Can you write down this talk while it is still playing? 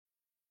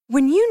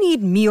When you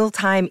need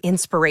mealtime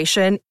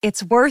inspiration,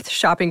 it's worth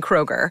shopping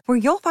Kroger, where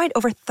you'll find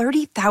over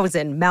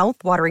 30,000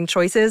 mouth-watering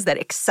choices that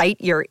excite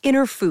your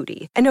inner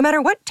foodie. And no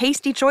matter what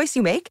tasty choice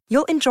you make,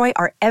 you'll enjoy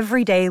our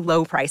everyday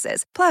low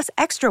prices, plus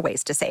extra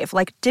ways to save,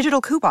 like digital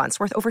coupons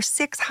worth over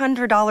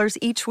 $600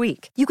 each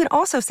week. You can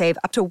also save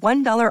up to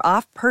 $1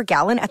 off per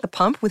gallon at the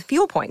pump with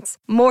fuel points.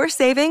 More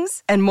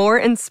savings and more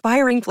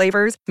inspiring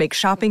flavors make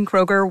shopping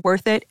Kroger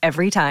worth it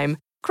every time.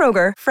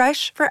 Kroger,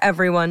 fresh for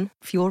everyone.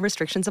 Fuel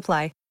restrictions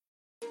apply.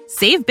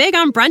 Save big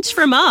on brunch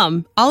for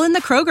mom, all in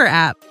the Kroger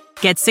app.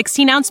 Get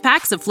 16-ounce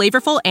packs of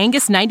flavorful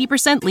Angus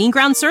 90% lean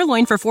ground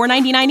sirloin for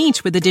 $4.99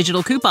 each with a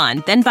digital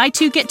coupon. Then buy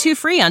 2, get 2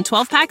 free on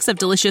 12 packs of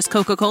delicious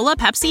Coca-Cola,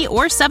 Pepsi,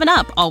 or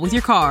 7-Up, all with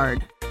your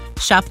card.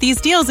 Shop these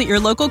deals at your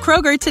local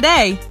Kroger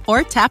today,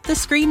 or tap the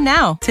screen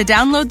now to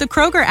download the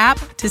Kroger app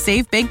to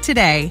save big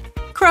today.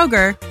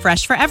 Kroger,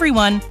 fresh for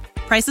everyone.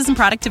 Prices and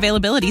product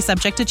availability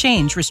subject to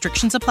change.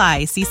 Restrictions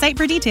apply. See site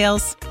for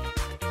details.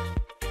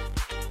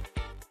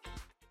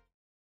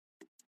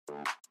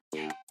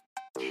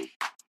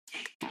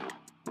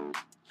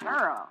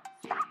 Girl,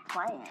 stop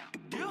playing.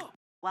 Yeah.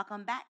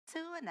 Welcome back to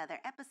another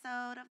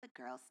episode of the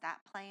Girl Stop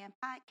Playing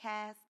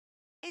podcast.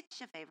 It's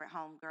your favorite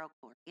homegirl,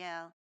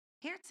 Coriel,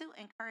 here to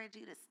encourage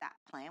you to stop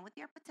playing with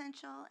your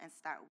potential and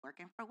start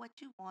working for what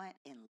you want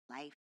in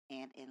life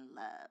and in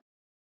love.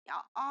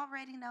 Y'all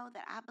already know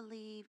that I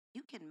believe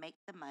you can make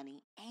the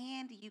money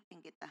and you can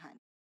get the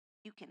honey.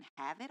 You can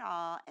have it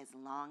all as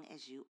long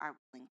as you are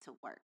willing to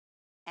work.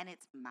 And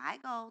it's my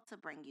goal to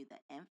bring you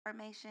the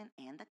information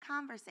and the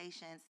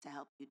conversations to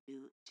help you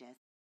do just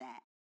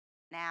that.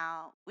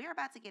 Now, we're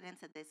about to get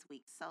into this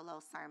week's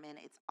solo sermon.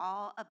 It's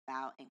all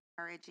about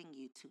encouraging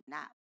you to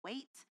not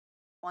wait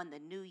on the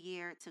new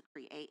year to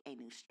create a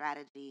new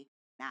strategy,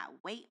 not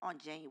wait on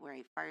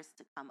January 1st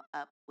to come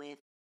up with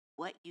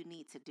what you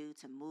need to do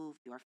to move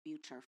your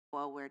future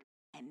forward,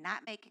 and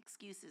not make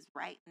excuses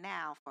right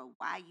now for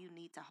why you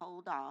need to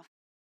hold off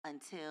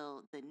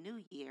until the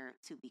new year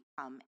to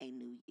become a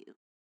new you.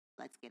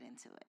 Let's get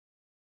into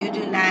it. You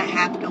do not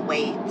have to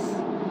wait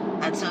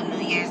until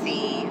New Year's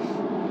Eve.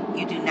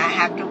 You do not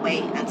have to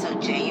wait until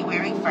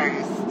January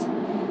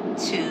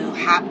 1st to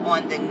hop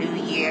on the New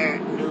Year,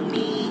 New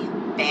Me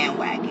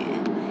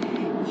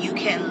bandwagon. You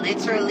can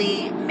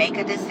literally make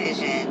a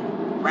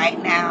decision right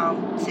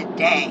now,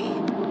 today,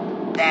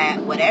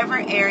 that whatever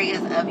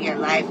areas of your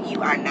life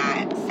you are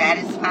not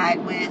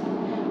satisfied with,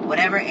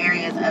 whatever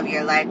areas of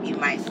your life you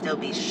might still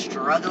be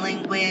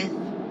struggling with,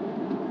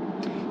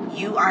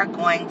 you are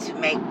going to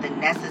make the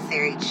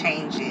necessary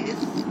changes.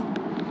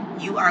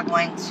 You are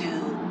going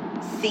to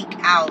seek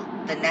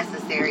out the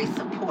necessary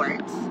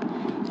supports.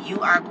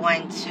 You are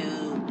going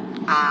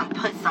to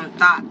put some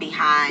thought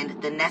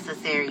behind the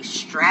necessary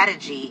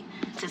strategy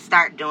to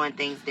start doing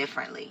things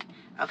differently.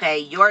 Okay,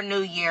 your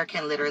new year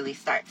can literally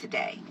start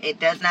today. It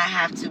does not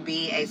have to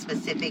be a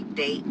specific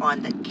date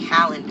on the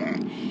calendar.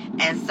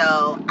 And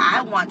so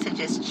I want to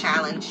just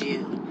challenge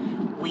you.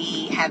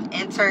 We have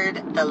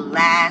entered the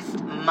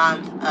last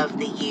month of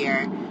the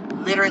year,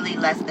 literally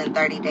less than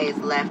 30 days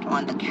left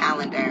on the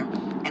calendar.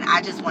 And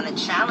I just want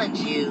to challenge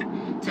you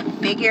to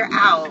figure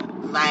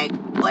out like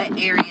what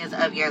areas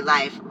of your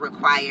life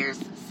requires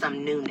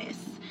some newness.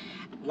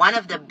 One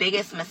of the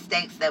biggest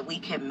mistakes that we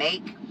can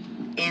make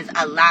is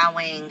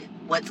allowing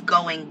what's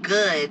going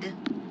good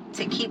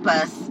to keep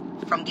us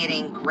from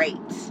getting great.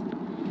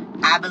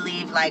 I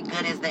believe like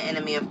good is the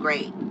enemy of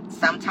great.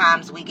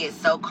 Sometimes we get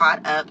so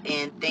caught up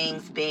in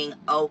things being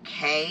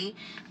okay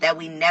that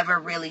we never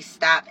really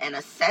stop and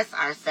assess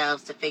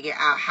ourselves to figure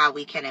out how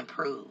we can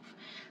improve.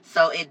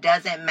 So it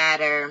doesn't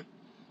matter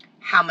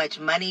how much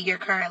money you're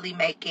currently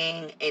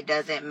making. It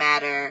doesn't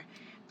matter,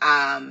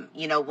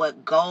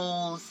 what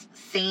goals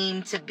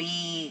seem to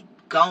be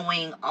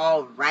going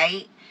all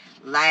right.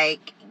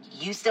 Like,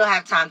 you still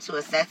have time to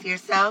assess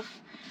yourself.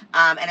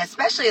 And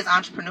especially as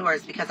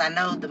entrepreneurs, because I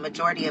know the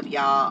majority of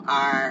y'all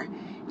are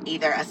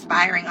either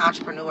aspiring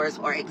entrepreneurs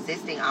or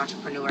existing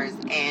entrepreneurs.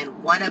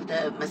 And one of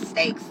the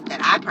mistakes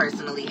that I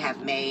personally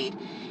have made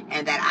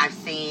and that I've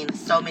seen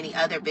so many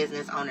other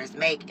business owners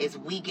make is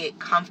we get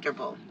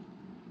comfortable.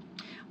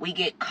 We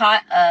get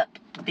caught up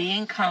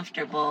being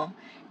comfortable,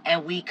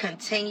 and we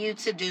continue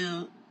to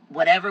do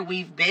whatever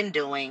we've been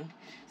doing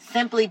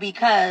simply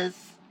because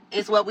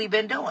it's what we've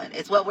been doing.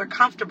 It's what we're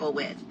comfortable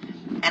with.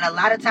 And a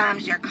lot of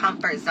times your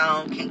comfort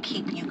zone can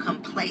keep you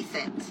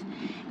complacent.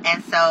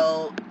 And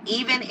so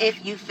even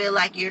if you feel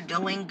like you're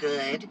doing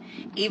good,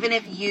 even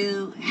if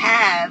you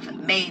have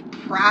made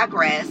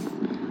progress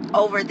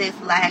over this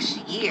last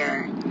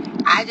year,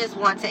 I just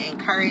want to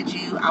encourage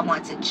you. I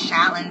want to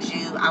challenge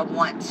you. I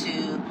want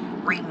to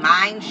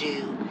remind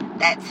you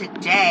that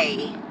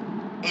today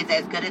is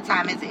as good a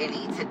time as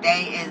any.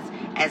 Today is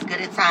as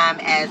good a time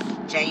as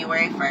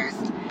January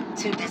 1st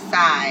to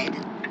decide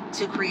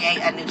to create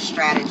a new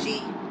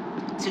strategy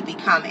to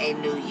become a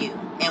new you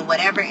in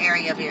whatever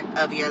area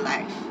of your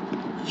life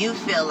you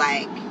feel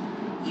like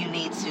you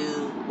need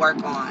to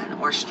work on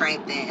or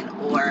strengthen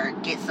or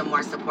get some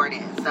more support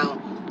in. So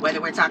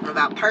whether we're talking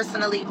about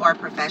personally or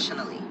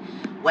professionally,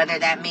 whether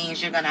that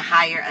means you're going to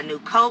hire a new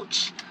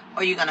coach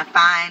or you're going to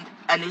find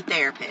a new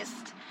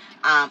therapist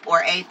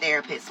or a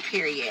therapist,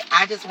 period.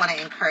 I just want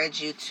to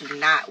encourage you to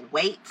not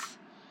wait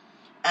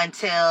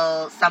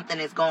until something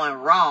is going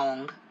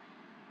wrong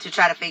to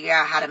try to figure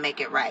out how to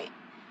make it right.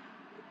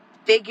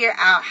 Figure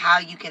out how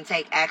you can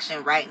take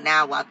action right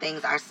now while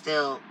things are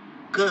still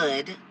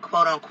good,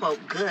 quote unquote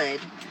good,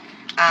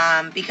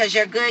 because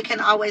your good can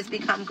always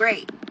become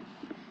great.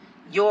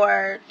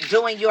 Your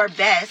doing your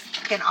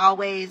best can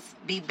always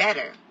be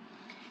better.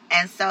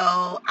 And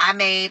so I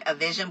made a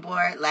vision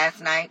board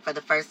last night for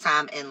the first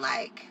time in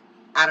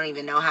I don't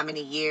even know how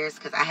many years,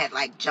 because I had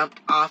jumped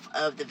off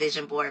of the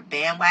vision board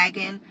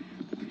bandwagon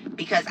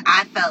because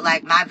I felt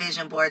like my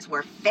vision boards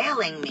were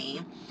failing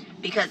me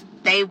because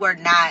I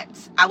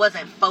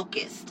wasn't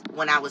focused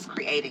when I was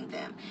creating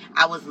them.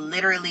 I was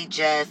literally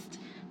just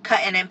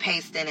cutting and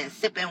pasting and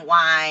sipping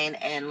wine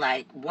and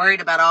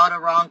worried about all the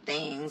wrong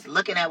things,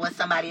 looking at what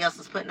somebody else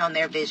was putting on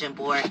their vision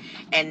board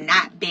and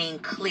not being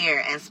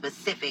clear and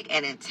specific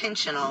and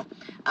intentional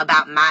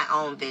about my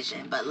own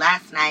vision. But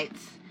last night,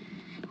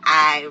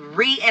 I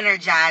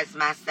re-energized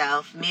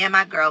myself, me and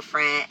my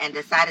girlfriend, and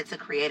decided to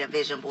create a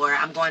vision board.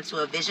 I'm going to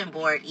a vision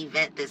board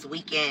event this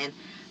weekend,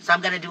 so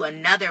I'm going to do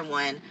another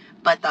one.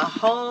 But the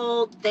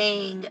whole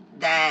thing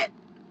that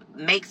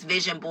makes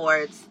vision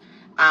boards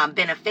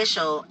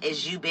beneficial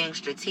is you being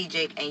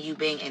strategic and you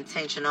being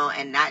intentional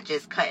and not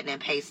just cutting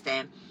and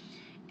pasting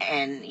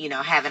and,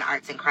 having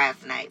arts and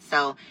crafts night.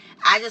 So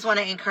I just want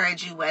to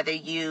encourage you, whether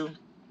you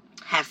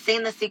have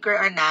seen The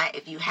Secret or not.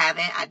 If you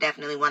haven't, I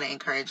definitely want to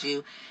encourage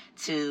you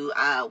to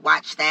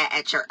watch that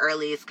at your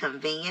earliest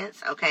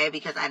convenience, okay?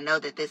 Because I know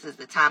that this is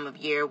the time of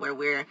year where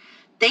we're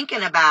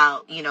thinking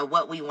about,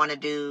 what we want to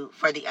do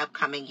for the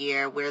upcoming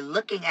year. We're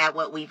looking at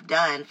what we've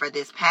done for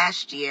this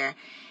past year,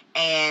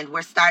 and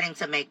we're starting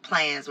to make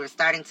plans. We're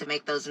starting to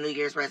make those New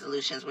Year's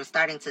resolutions. We're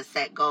starting to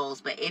set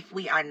goals. But if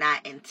we are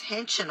not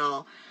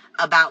intentional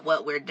about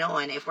what we're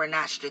doing, if we're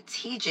not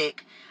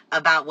strategic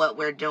about what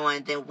we're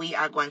doing, then we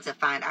are going to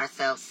find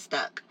ourselves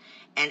stuck.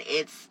 And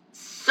it's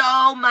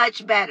so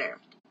much better,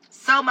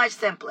 so much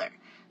simpler,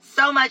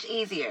 so much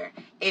easier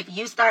if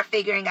you start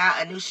figuring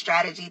out a new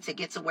strategy to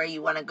get to where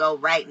you want to go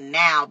right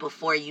now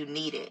before you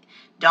need it.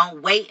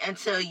 Don't wait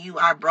until you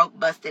are broke,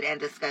 busted, and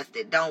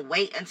disgusted. Don't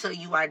wait until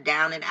you are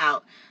down and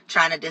out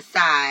trying to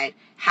decide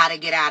how to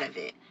get out of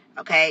it.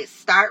 Okay?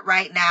 Start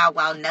right now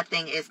while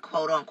nothing is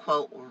quote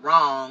unquote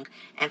wrong,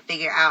 and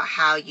figure out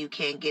how you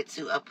can get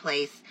to a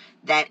place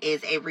that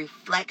is a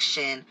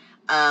reflection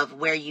of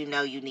where you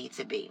know you need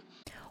to be.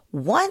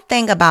 One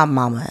thing about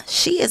Mama,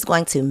 she is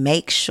going to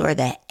make sure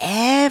that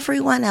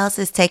everyone else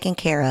is taken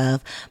care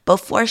of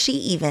before she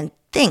even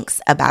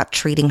thinks about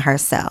treating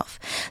herself.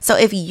 So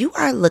if you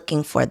are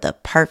looking for the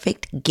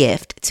perfect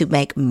gift to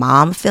make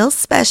Mom feel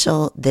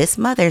special this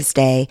Mother's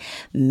Day,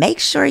 make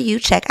sure you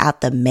check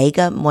out the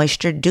Mega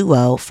Moisture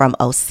Duo from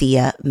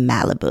Osea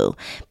Malibu,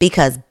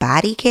 because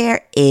body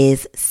care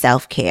is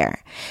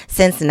self-care.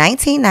 Since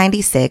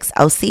 1996,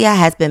 Osea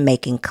has been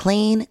making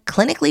clean,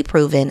 clinically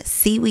proven,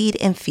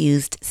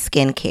 seaweed-infused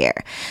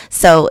skincare.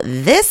 So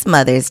this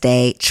Mother's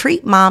Day,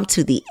 treat Mom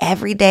to the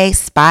everyday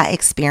spa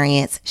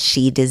experience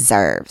she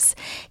deserves.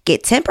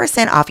 Get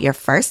 10% off your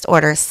first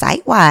order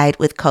site-wide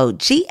with code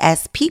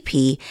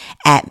GSPP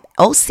at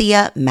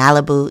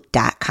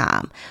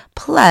OseaMalibu.com.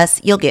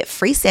 Plus, you'll get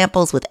free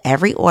samples with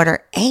every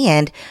order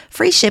and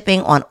free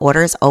shipping on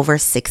orders over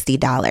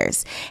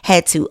 $60.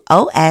 Head to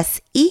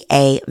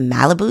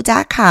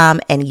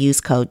OSEAMalibu.com and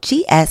use code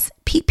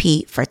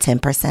GSPP for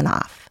 10%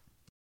 off.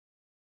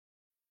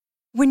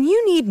 When you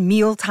need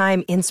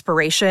mealtime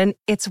inspiration,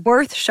 it's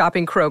worth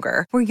shopping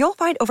Kroger, where you'll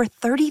find over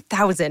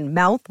 30,000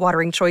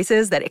 mouth-watering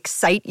choices that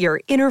excite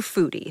your inner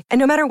foodie. And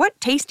no matter what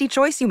tasty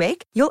choice you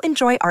make, you'll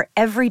enjoy our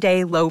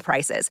everyday low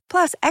prices,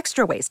 plus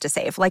extra ways to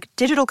save, like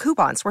digital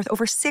coupons worth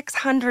over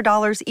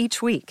 $600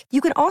 each week. You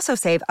can also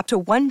save up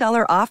to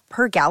 $1 off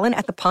per gallon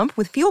at the pump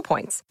with fuel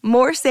points.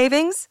 More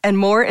savings and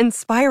more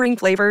inspiring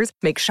flavors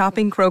make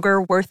shopping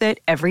Kroger worth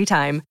it every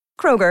time.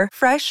 Kroger,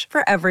 fresh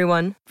for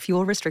everyone.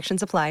 Fuel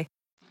restrictions apply.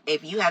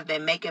 If you have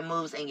been making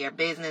moves in your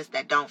business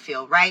that don't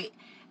feel right,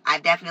 I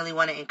definitely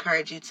want to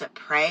encourage you to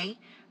pray.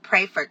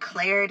 Pray for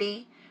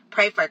clarity.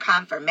 Pray for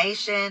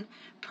confirmation.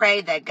 Pray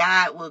that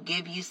God will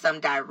give you some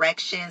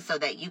direction so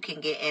that you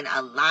can get in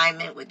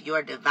alignment with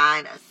your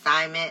divine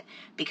assignment.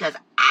 Because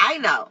I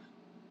know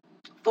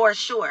for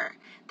sure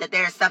that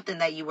there is something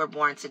that you were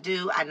born to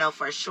do. I know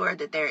for sure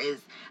that there is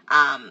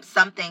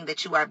something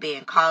that you are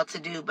being called to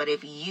do. But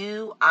if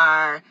you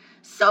are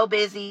so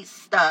busy,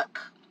 stuck,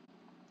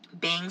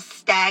 being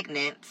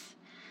stagnant,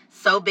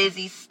 so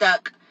busy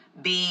stuck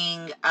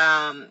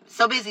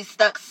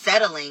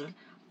settling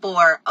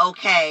for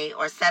okay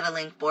or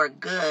settling for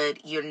good,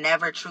 you're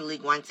never truly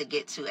going to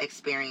get to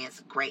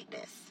experience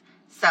greatness.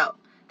 So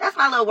that's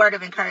my little word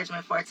of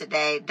encouragement for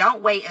today.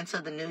 Don't wait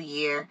until the new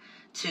year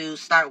to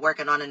start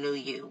working on a new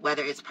you,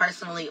 whether it's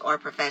personally or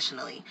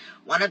professionally.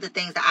 One of the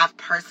things that I've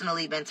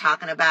personally been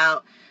talking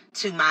about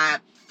to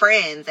my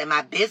friends and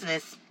my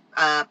business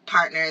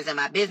partners and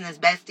my business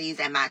besties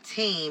and my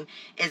team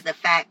is the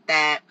fact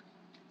that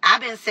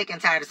I've been sick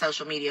and tired of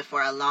social media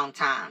for a long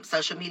time.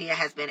 Social media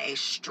has been a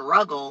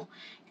struggle,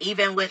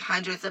 even with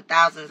hundreds of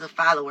thousands of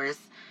followers.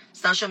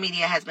 Social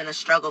media has been a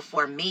struggle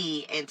for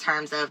me in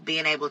terms of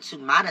being able to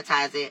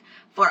monetize it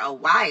for a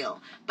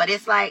while. But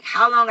it's like,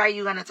 how long are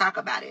you going to talk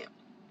about it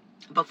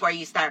before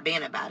you start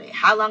being about it?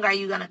 How long are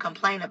you going to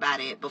complain about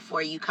it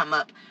before you come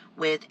up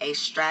with a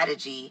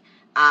strategy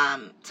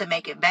to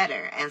make it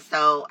better? And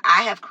so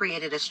I have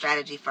created a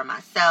strategy for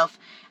myself.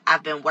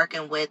 I've been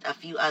working with a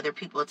few other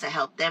people to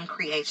help them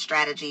create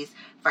strategies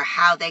for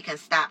how they can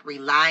stop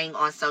relying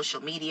on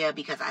social media,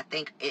 because I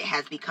think it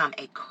has become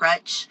a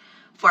crutch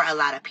for a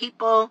lot of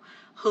people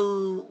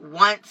who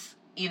once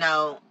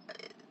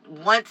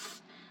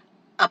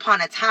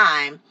upon a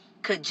time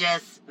could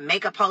just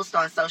make a post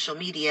on social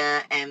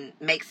media and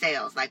make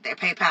sales. Like their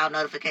PayPal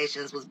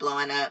notifications was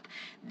blowing up,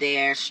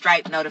 their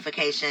Stripe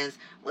notifications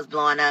was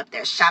blowing up,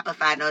 their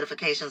Shopify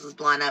notifications was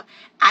blowing up.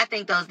 I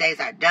think those days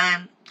are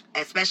done,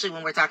 especially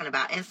when we're talking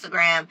about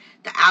Instagram.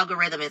 The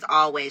algorithm is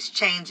always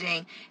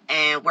changing,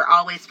 and we're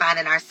always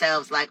finding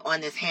ourselves like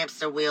on this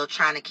hamster wheel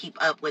trying to keep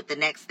up with the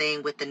next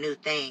thing, with the new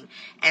thing.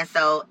 And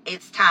so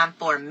it's time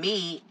for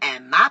me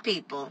and my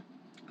people,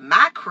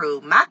 my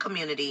crew, my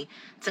community,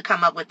 to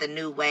come up with a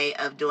new way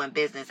of doing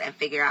business and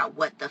figure out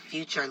what the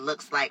future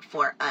looks like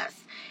for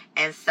us.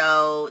 And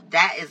so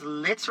that is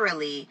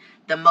literally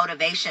the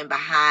motivation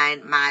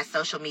behind my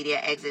social media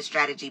exit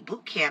strategy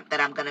bootcamp that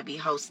I'm going to be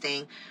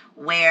hosting,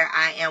 where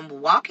I am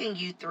walking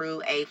you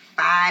through a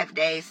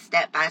 5-day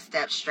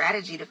step-by-step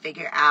strategy to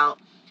figure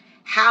out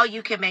how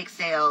you can make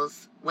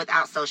sales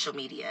without social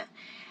media,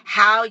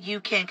 how you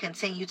can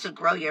continue to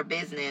grow your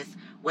business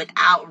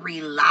without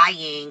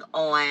relying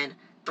on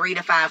 3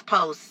 to 5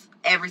 posts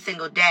every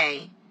single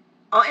day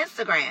on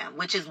Instagram,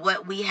 which is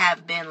what we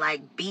have been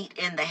like beat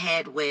in the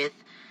head with,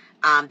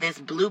 this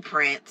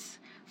blueprint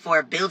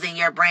for building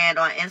your brand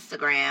on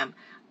Instagram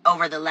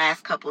over the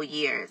last couple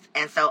years.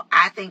 And so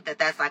I think that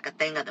that's like a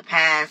thing of the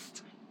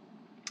past.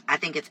 I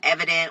think it's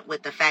evident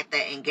with the fact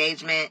that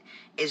engagement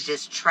is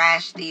just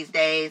trash these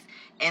days.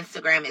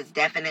 Instagram is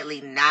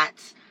definitely not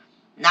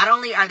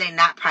only are they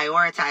not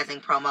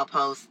prioritizing promo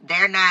posts,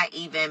 they're not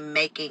even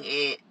making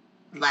it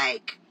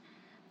like,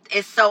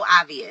 it's so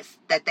obvious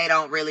that they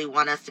don't really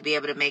want us to be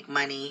able to make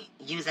money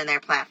using their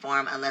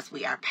platform unless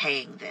we are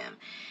paying them.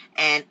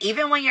 And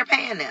even when you're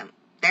paying them,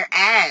 their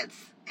ads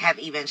have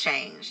even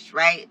changed,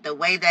 right? The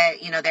way that,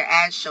 their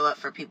ads show up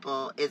for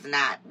people is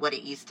not what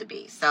it used to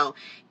be. So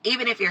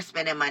even if you're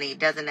spending money, it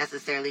doesn't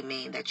necessarily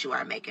mean that you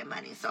are making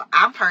money. So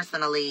I'm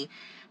personally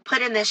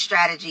putting this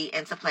strategy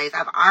into place.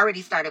 I've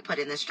already started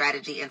putting this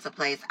strategy into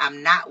place.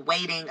 I'm not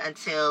waiting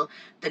until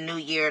the new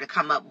year to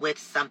come up with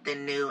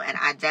something new. And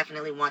I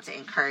definitely want to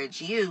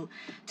encourage you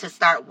to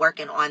start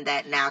working on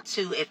that now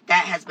too, if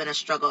that has been a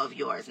struggle of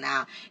yours.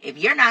 Now, if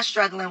you're not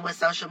struggling with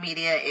social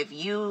media, if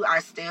you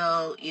are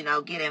still,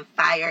 getting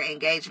fire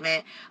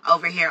engagement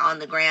over here on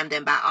the gram,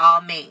 then by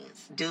all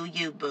means, do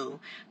you, boo.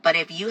 But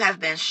if you have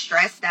been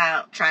stressed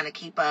out trying to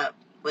keep up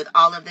with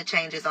all of the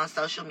changes on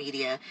social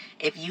media,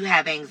 if you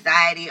have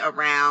anxiety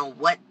around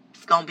what's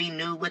going to be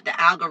new with the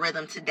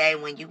algorithm today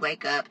when you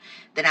wake up,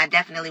 then I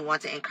definitely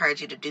want to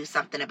encourage you to do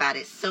something about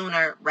it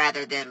sooner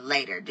rather than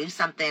later. Do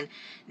something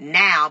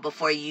now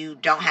before you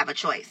don't have a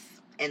choice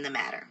in the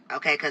matter,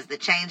 okay? Because the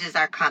changes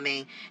are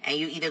coming, and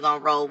you either going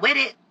to roll with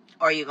it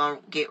or you're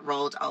going to get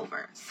rolled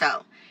over.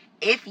 So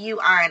if you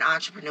are an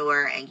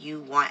entrepreneur and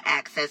you want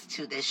access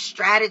to this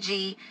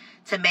strategy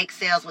to make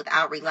sales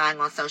without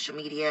relying on social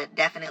media,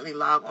 definitely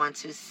log on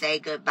to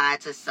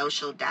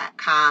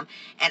saygoodbyetosocial.com.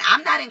 And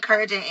I'm not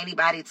encouraging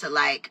anybody to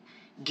like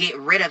get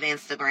rid of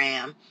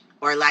Instagram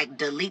or like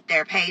delete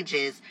their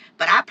pages,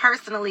 but I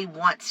personally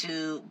want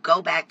to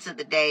go back to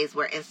the days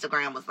where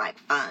Instagram was like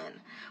fun,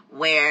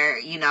 where,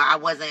 I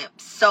wasn't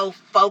so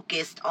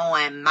focused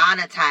on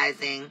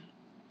monetizing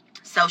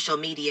social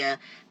media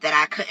that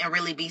I couldn't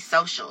really be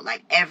social.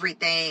 Like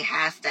everything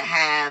has to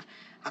have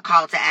a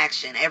call to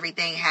action.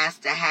 Everything has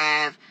to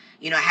have,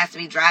 it has to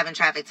be driving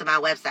traffic to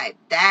my website.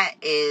 That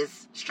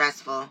is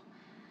stressful.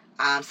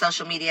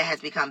 Social media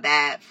has become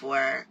bad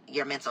for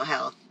your mental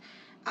health,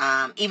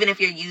 even if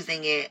you're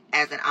using it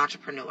as an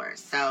entrepreneur.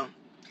 So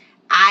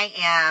I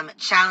am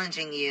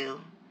challenging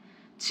you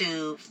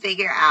to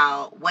figure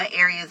out what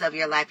areas of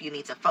your life you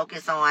need to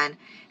focus on,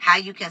 how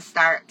you can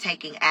start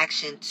taking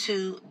action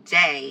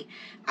today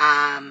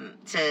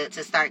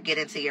to start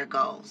getting to your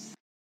goals.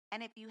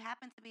 And if you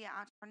happen to be an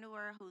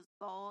entrepreneur whose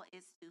goal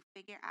is to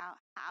figure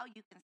out how you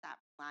can stop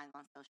relying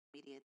on social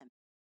media to make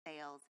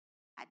sales,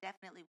 I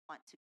definitely want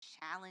to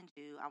challenge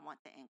you. I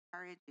want to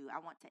encourage you. I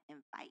want to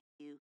invite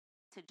you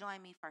to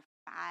join me for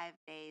 5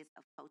 days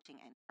of coaching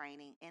and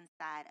training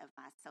inside of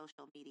my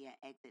social media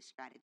exit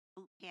strategy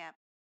bootcamp.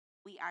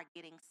 We are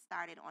getting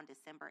started on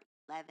December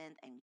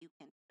 11th, and you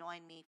can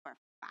join me for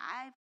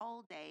 5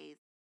 whole days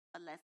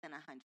for less than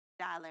 $100.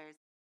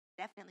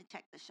 Definitely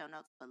check the show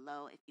notes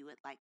below if you would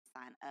like to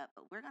sign up.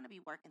 But we're going to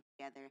be working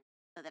together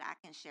so that I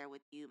can share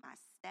with you my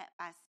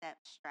step-by-step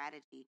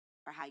strategy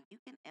for how you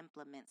can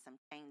implement some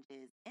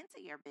changes into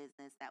your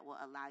business that will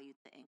allow you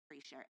to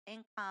increase your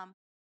income,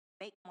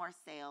 make more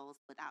sales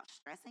without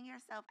stressing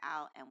yourself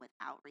out and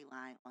without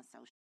relying on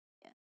social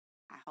media.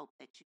 I hope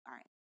that you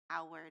are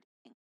empowered,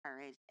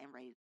 encouraged, and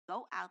ready to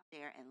go out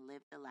there and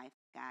live the life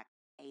God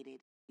created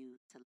you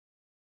to live.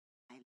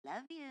 I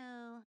love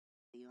you.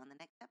 See you on the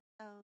next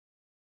episode.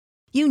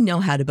 You know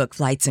how to book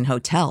flights and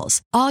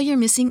hotels. All you're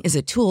missing is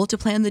a tool to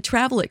plan the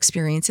travel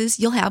experiences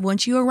you'll have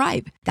once you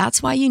arrive.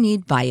 That's why you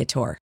need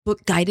Viator.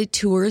 Book guided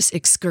tours,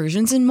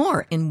 excursions, and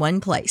more in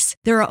one place.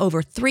 There are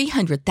over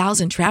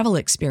 300,000 travel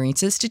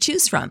experiences to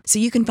choose from, so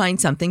you can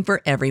find something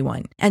for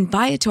everyone. And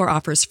Viator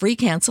offers free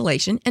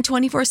cancellation and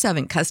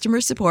 24/7 customer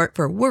support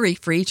for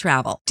worry-free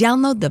travel.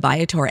 Download the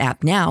Viator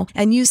app now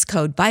and use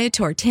code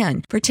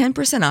Viator10 for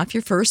 10% off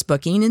your first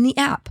booking in the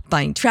app.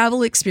 Find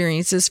travel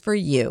experiences for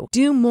you.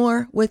 Do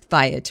more with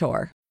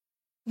Viator.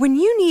 When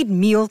you need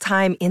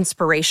mealtime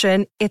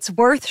inspiration, it's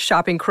worth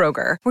shopping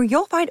Kroger, where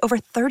you'll find over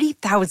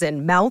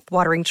 30,000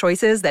 mouth-watering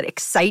choices that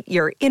excite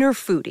your inner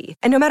foodie.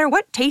 And no matter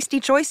what tasty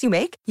choice you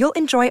make, you'll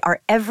enjoy our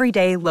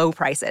everyday low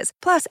prices,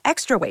 plus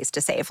extra ways to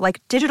save,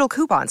 like digital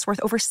coupons worth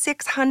over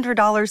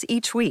 $600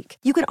 each week.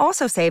 You can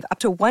also save up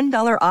to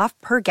 $1 off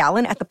per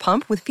gallon at the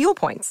pump with fuel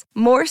points.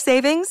 More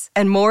savings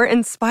and more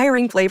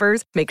inspiring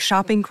flavors make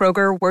shopping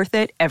Kroger worth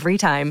it every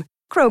time.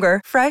 Kroger,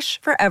 fresh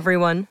for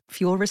everyone.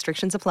 Fuel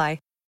restrictions apply.